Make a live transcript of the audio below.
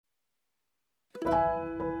Hi,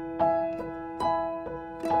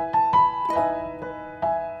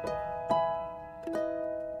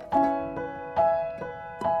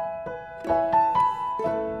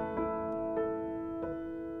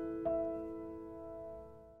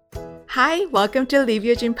 welcome to Live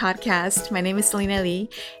Your Dream podcast. My name is Selena Lee,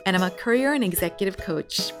 and I'm a career and executive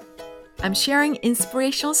coach. I'm sharing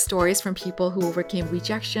inspirational stories from people who overcame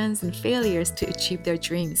rejections and failures to achieve their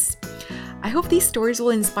dreams. I hope these stories will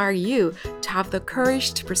inspire you to have the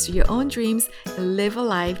courage to pursue your own dreams and live a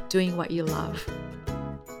life doing what you love.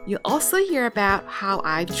 You'll also hear about how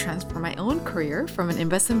I've transformed my own career from an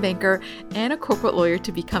investment banker and a corporate lawyer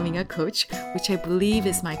to becoming a coach, which I believe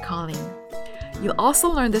is my calling. You'll also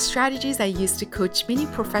learn the strategies I use to coach many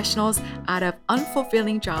professionals out of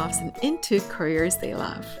unfulfilling jobs and into careers they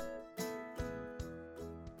love.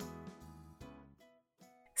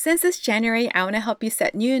 Since this January, I want to help you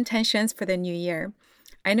set new intentions for the new year.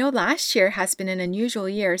 I know last year has been an unusual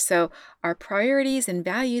year, so our priorities and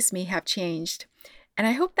values may have changed. And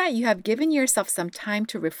I hope that you have given yourself some time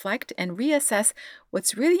to reflect and reassess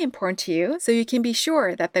what's really important to you so you can be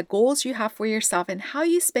sure that the goals you have for yourself and how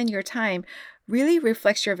you spend your time really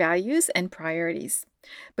reflects your values and priorities.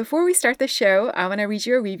 Before we start the show, I want to read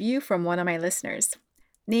you a review from one of my listeners.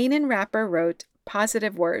 Nanan Rapper wrote,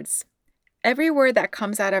 "Positive words. Every word that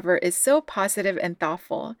comes out of her is so positive and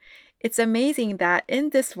thoughtful. It's amazing that in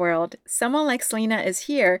this world, someone like Selena is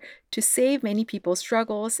here to save many people's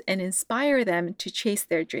struggles and inspire them to chase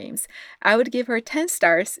their dreams. I would give her 10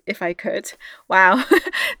 stars if I could." Wow.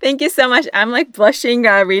 Thank you so much. I'm like blushing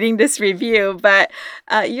reading this review, but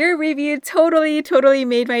your review totally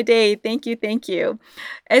made my day. Thank you. Thank you.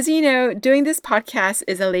 As you know, doing this podcast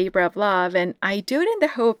is a labor of love, and I do it in the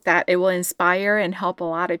hope that it will inspire and help a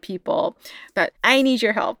lot of people. But I need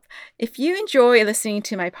your help. If you enjoy listening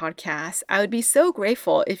to my podcast, I would be so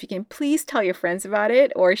grateful if you can please tell your friends about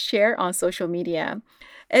it or share on social media.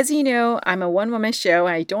 As you know, I'm a one-woman show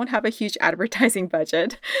and I don't have a huge advertising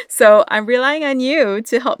budget. So I'm relying on you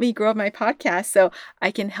to help me grow my podcast so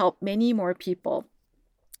I can help many more people.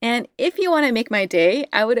 And if you want to make my day,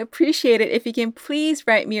 I would appreciate it if you can please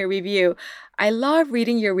write me a review. I love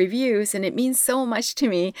reading your reviews and it means so much to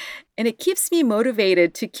me. And it keeps me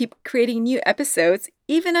motivated to keep creating new episodes,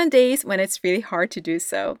 even on days when it's really hard to do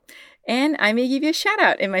so. And I may give you a shout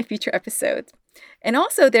out in my future episodes. And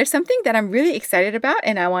also, there's something that I'm really excited about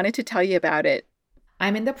and I wanted to tell you about it.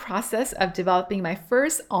 I'm in the process of developing my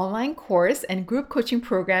first online course and group coaching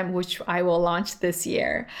program, which I will launch this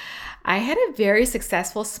year. I had a very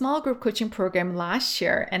successful small group coaching program last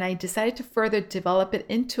year, and I decided to further develop it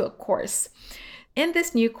into a course. In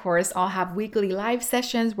this new course, I'll have weekly live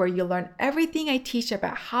sessions where you'll learn everything I teach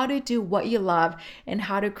about how to do what you love and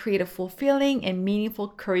how to create a fulfilling and meaningful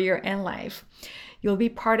career and life. You'll be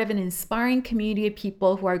part of an inspiring community of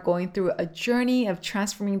people who are going through a journey of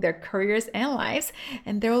transforming their careers and lives,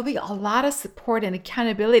 and there will be a lot of support and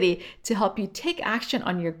accountability to help you take action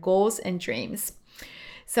on your goals and dreams.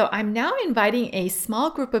 So I'm now inviting a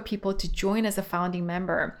small group of people to join as a founding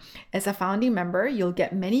member. As a founding member, you'll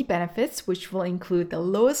get many benefits, which will include the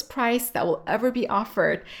lowest price that will ever be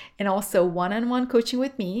offered, and also one-on-one coaching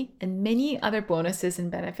with me, and many other bonuses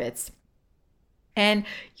and benefits. And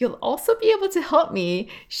you'll also be able to help me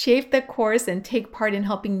shape the course and take part in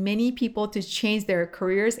helping many people to change their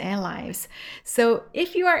careers and lives. So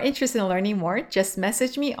if you are interested in learning more, just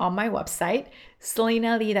message me on my website,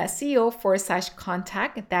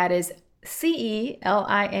 selenalee.co/contact. That is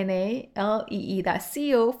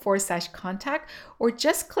CELINALEE.co/contact, or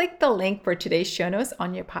just click the link for today's show notes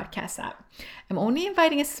on your podcast app. I'm only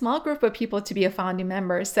inviting a small group of people to be a founding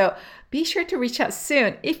member, so be sure to reach out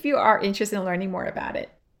soon if you are interested in learning more about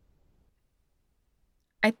it.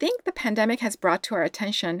 I think the pandemic has brought to our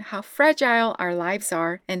attention how fragile our lives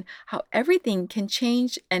are and how everything can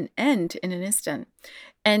change and end in an instant.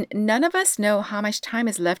 And none of us know how much time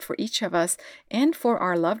is left for each of us and for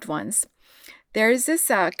our loved ones. There is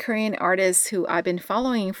this Korean artist who I've been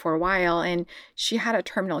following for a while, and she had a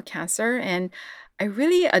terminal cancer. And I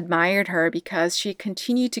really admired her because she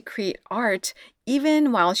continued to create art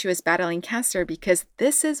even while she was battling cancer, because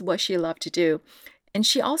this is what she loved to do. And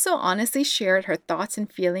she also honestly shared her thoughts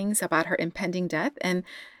and feelings about her impending death. And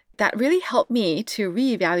that really helped me to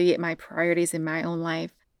reevaluate my priorities in my own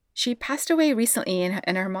life. She passed away recently,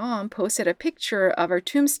 and her mom posted a picture of her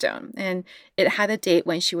tombstone, and it had a date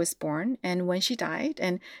when she was born and when she died,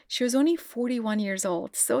 and she was only 41 years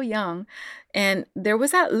old, so young. And there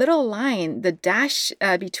was that little line, the dash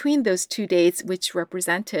between those two dates, which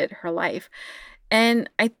represented her life. And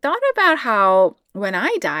I thought about how when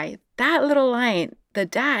I die, that little line, the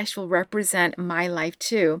dash, will represent my life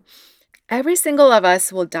too. Every single of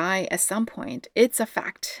us will die at some point. It's a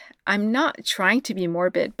fact. I'm not trying to be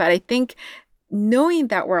morbid, but I think knowing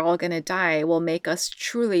that we're all going to die will make us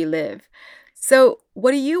truly live. So,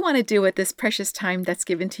 what do you want to do with this precious time that's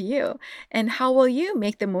given to you? And how will you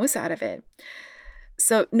make the most out of it?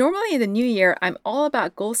 So, normally in the new year, I'm all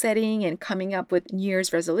about goal setting and coming up with New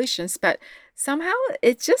Year's resolutions, but somehow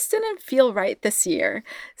it just didn't feel right this year.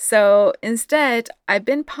 So, instead, I've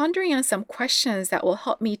been pondering on some questions that will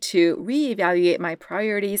help me to reevaluate my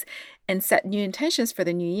priorities and set new intentions for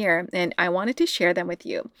the new year. And I wanted to share them with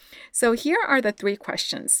you. So, here are the three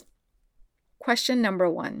questions. Question number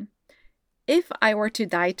one: if I were to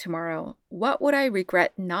die tomorrow, what would I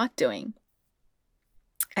regret not doing?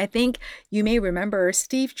 I think you may remember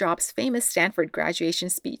Steve Jobs' famous Stanford graduation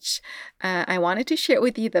speech. I wanted to share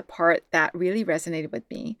with you the part that really resonated with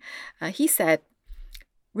me. He said,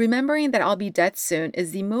 "Remembering that I'll be dead soon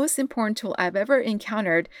is the most important tool I've ever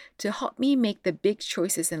encountered to help me make the big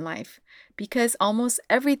choices in life. Because almost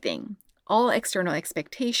everything, all external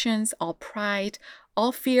expectations, all pride,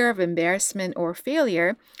 all fear of embarrassment or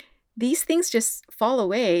failure, these things just fall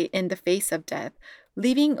away in the face of death,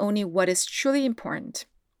 leaving only what is truly important.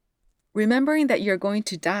 Remembering that you're going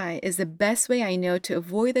to die is the best way I know to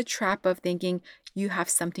avoid the trap of thinking you have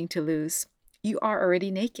something to lose. You are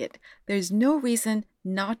already naked. There's no reason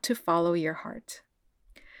not to follow your heart."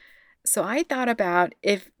 So I thought about,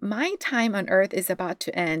 if my time on earth is about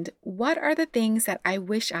to end, what are the things that I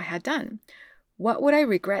wish I had done? What would I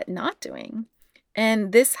regret not doing?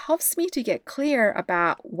 And this helps me to get clear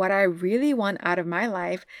about what I really want out of my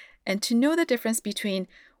life and to know the difference between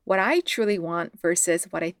what I truly want versus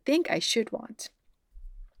what I think I should want.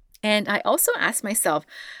 And I also ask myself,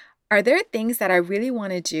 are there things that I really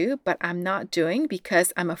want to do, but I'm not doing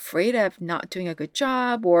because I'm afraid of not doing a good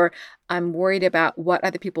job, or I'm worried about what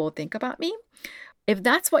other people will think about me? If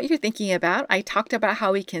that's what you're thinking about, I talked about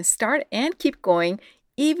how we can start and keep going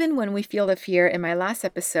even when we feel the fear in my last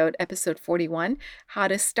episode, episode 41, how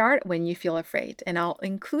to start when you feel afraid. And I'll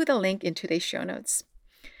include a link in today's show notes.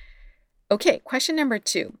 Okay, question number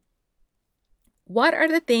two. What are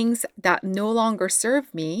the things that no longer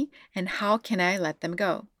serve me, and how can I let them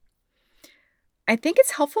go? I think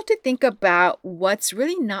it's helpful to think about what's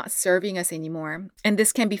really not serving us anymore. And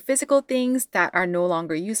this can be physical things that are no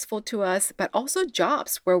longer useful to us, but also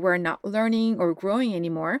jobs where we're not learning or growing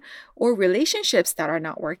anymore, or relationships that are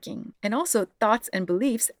not working, and also thoughts and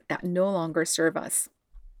beliefs that no longer serve us.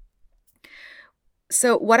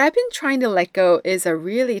 So, what I've been trying to let go is a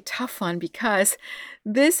really tough one, because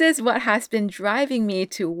this is what has been driving me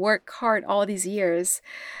to work hard all these years,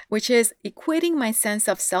 which is equating my sense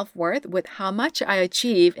of self worth with how much I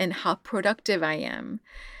achieve and how productive I am.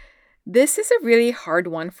 This is a really hard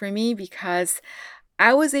one for me because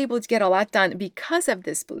I was able to get a lot done because of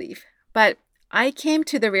this belief. But I came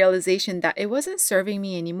to the realization that it wasn't serving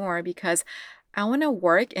me anymore, because I want to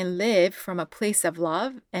work and live from a place of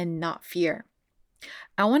love and not fear.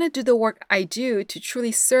 I want to do the work I do to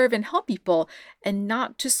truly serve and help people, and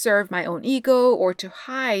not to serve my own ego or to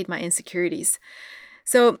hide my insecurities.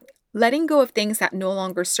 So, letting go of things that no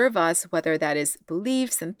longer serve us, whether that is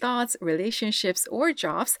beliefs and thoughts, relationships, or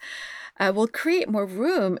jobs, will create more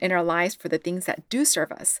room in our lives for the things that do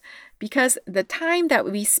serve us. Because the time that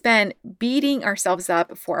we spend beating ourselves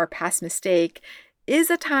up for our past mistake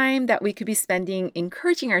is a time that we could be spending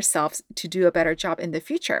encouraging ourselves to do a better job in the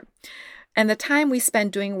future. And the time we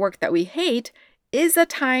spend doing work that we hate is a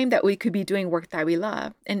time that we could be doing work that we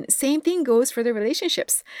love. And same thing goes for the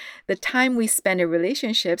relationships. The time we spend in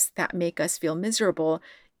relationships that make us feel miserable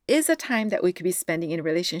is a time that we could be spending in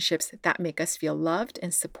relationships that make us feel loved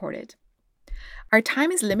and supported. Our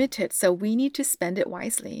time is limited, so we need to spend it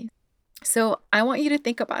wisely. So I want you to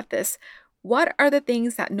think about this. What are the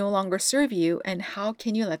things that no longer serve you, and how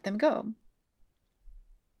can you let them go?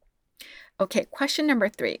 Okay, question number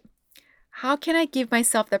three. How can I give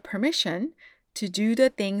myself the permission to do the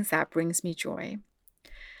things that brings me joy?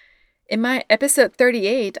 In my episode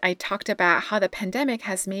 38, I talked about how the pandemic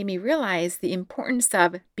has made me realize the importance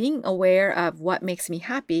of being aware of what makes me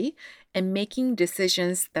happy and making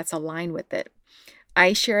decisions that's aligned with it.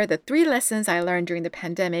 I share the 3 lessons I learned during the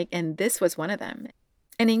pandemic, and this was one of them.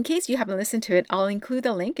 And in case you haven't listened to it, I'll include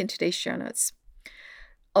the link in today's show notes.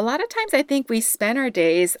 A lot of times I think we spend our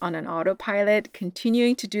days on an autopilot,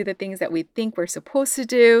 continuing to do the things that we think we're supposed to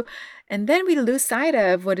do, and then we lose sight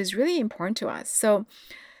of what is really important to us. So,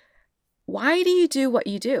 why do you do what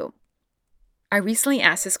you do? I recently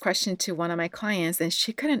asked this question to one of my clients, and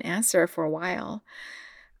she couldn't answer for a while.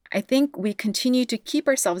 I think we continue to keep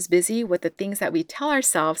ourselves busy with the things that we tell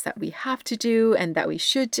ourselves that we have to do and that we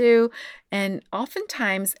should do. And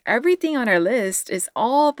oftentimes, everything on our list is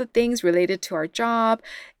all the things related to our job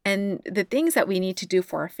and the things that we need to do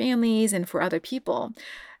for our families and for other people.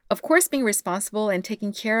 Of course, being responsible and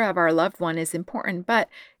taking care of our loved one is important, but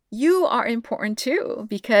you are important too,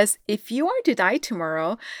 because if you are to die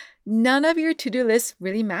tomorrow, none of your to-do list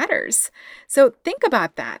really matters. So think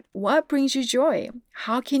about that. What brings you joy?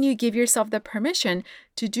 How can you give yourself the permission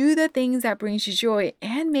to do the things that brings you joy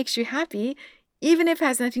and makes you happy, even if it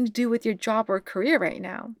has nothing to do with your job or career right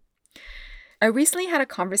now? I recently had a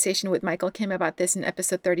conversation with Michael Kim about this in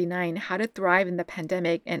episode 39, How to Thrive in the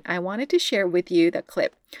Pandemic, and I wanted to share with you the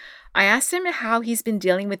clip. I asked him how he's been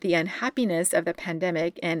dealing with the unhappiness of the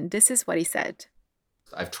pandemic, and this is what he said.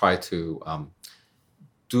 I've tried to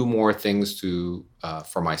do more things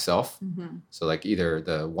for myself. So like either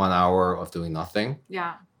the 1 hour of doing nothing,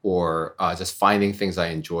 or just finding things I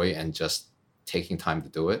enjoy and just taking time to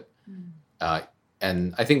do it.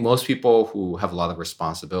 And I think most people who have a lot of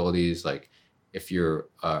responsibilities, like if you're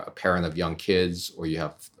a parent of young kids or you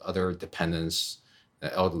have other dependents,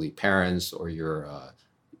 elderly parents, or your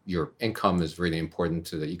income is really important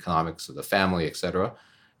to the economics of the family, etc.,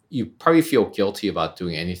 you probably feel guilty about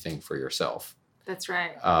doing anything for yourself. That's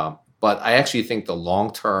right. But I actually think the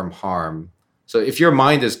long-term harm, so if your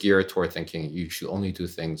mind is geared toward thinking you should only do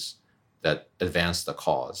things that advance the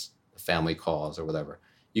cause, the family cause or whatever,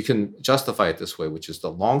 you can justify it this way, which is the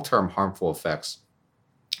long-term harmful effects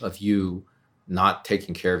of you not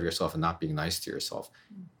taking care of yourself and not being nice to yourself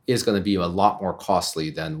is going to be a lot more costly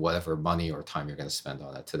than whatever money or time you're going to spend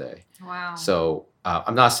on it today. Wow. So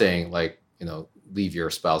I'm not saying leave your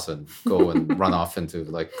spouse and go and run off into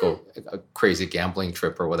a crazy gambling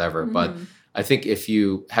trip or whatever. But I think if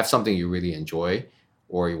you have something you really enjoy,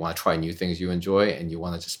 or you want to try new things you enjoy and you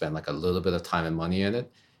want to just spend like a little bit of time and money in it,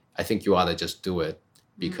 I think you ought to just do it.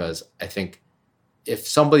 Because I think if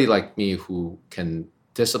somebody like me who can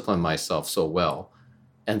discipline myself so well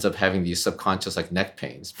ends up having these subconscious like neck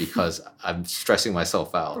pains because I'm stressing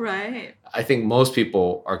myself out. Right. I think most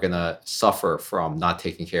people are going to suffer from not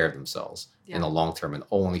taking care of themselves in the long term and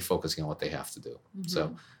only focusing on what they have to do.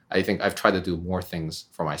 So I think I've tried to do more things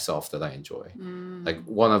for myself that I enjoy. Like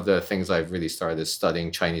one of the things I've really started is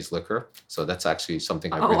studying Chinese liquor. So that's actually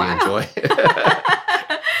something I really enjoy.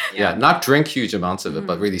 Not drink huge amounts of it,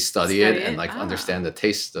 but really study it and understand the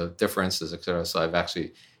taste, the differences, etc. So I've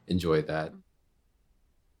actually enjoyed that.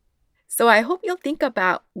 So I hope you'll think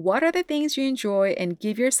about what are the things you enjoy and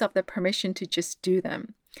give yourself the permission to just do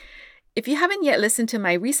them. If you haven't yet listened to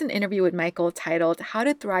my recent interview with Michael titled How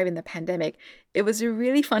to Thrive in the Pandemic, it was a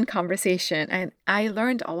really fun conversation and I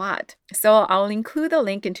learned a lot. So I'll include the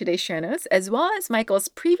link in today's show notes, as well as Michael's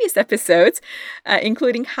previous episodes,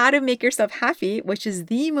 including How to Make Yourself Happy, which is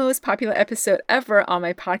the most popular episode ever on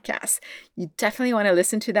my podcast. You definitely want to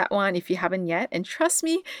listen to that one if you haven't yet, and trust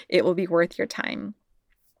me, it will be worth your time.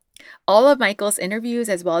 All of Michael's interviews,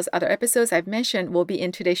 as well as other episodes I've mentioned, will be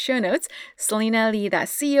in today's show notes,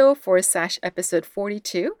 selinalee.co/episode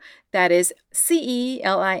 42. That is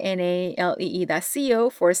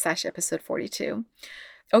CELINALEE.co/episode 42.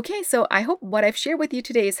 Okay, so I hope what I've shared with you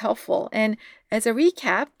today is helpful. And as a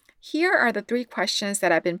recap, here are the 3 questions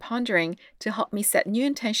that I've been pondering to help me set new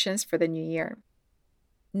intentions for the new year.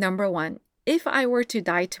 Number 1, if I were to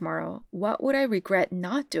die tomorrow, what would I regret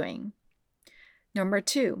not doing? Number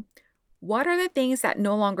 2, what are the things that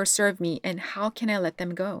no longer serve me and how can I let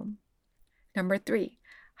them go? Number 3,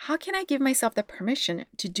 how can I give myself the permission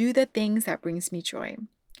to do the things that brings me joy?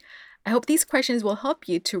 I hope these questions will help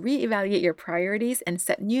you to reevaluate your priorities and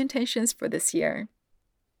set new intentions for this year.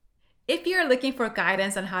 If you're looking for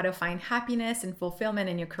guidance on how to find happiness and fulfillment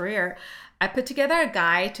in your career, I put together a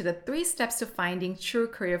guide to the 3 steps to finding true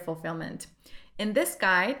career fulfillment. In this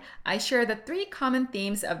guide, I share the 3 common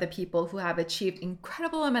themes of the people who have achieved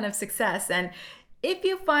incredible amount of success. And if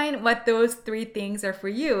you find what those 3 things are for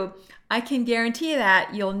you, I can guarantee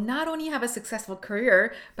that you'll not only have a successful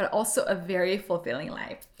career, but also a very fulfilling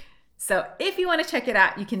life. So if you want to check it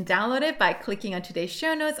out, you can download it by clicking on today's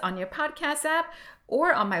show notes on your podcast app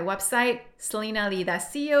or on my website,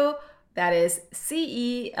 selinalee.co. That is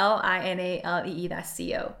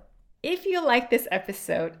CELINALEE.co. If you like this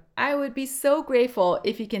episode, I would be so grateful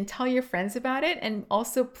if you can tell your friends about it, and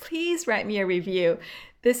also please write me a review.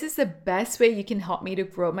 This is the best way you can help me to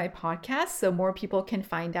grow my podcast so more people can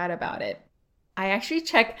find out about it. I actually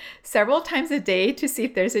check several times a day to see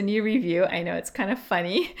if there's a new review. I know it's kind of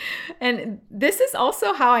funny. And this is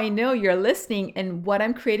also how I know you're listening and what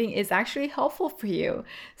I'm creating is actually helpful for you.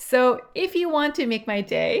 So if you want to make my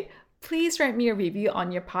day, please write me a review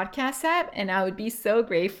on your podcast app, and I would be so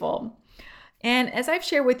grateful. And as I've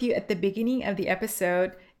shared with you at the beginning of the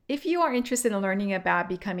episode, if you are interested in learning about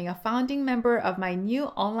becoming a founding member of my new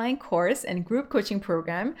online course and group coaching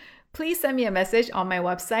program, please send me a message on my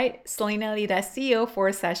website,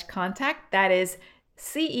 selinalee.co/contact. That is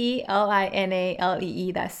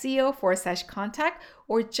CELINALEE.co/contact,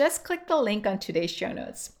 or just click the link on today's show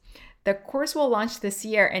notes. The course will launch this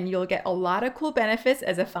year and you'll get a lot of cool benefits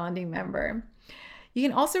as a founding member. You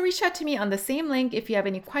can also reach out to me on the same link if you have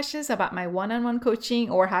any questions about my one-on-one coaching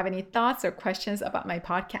or have any thoughts or questions about my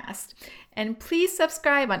podcast. And please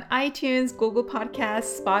subscribe on iTunes, Google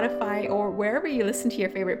Podcasts, Spotify, or wherever you listen to your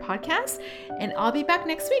favorite podcasts. And I'll be back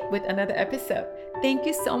next week with another episode. Thank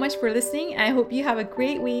you so much for listening. I hope you have a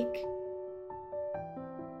great week.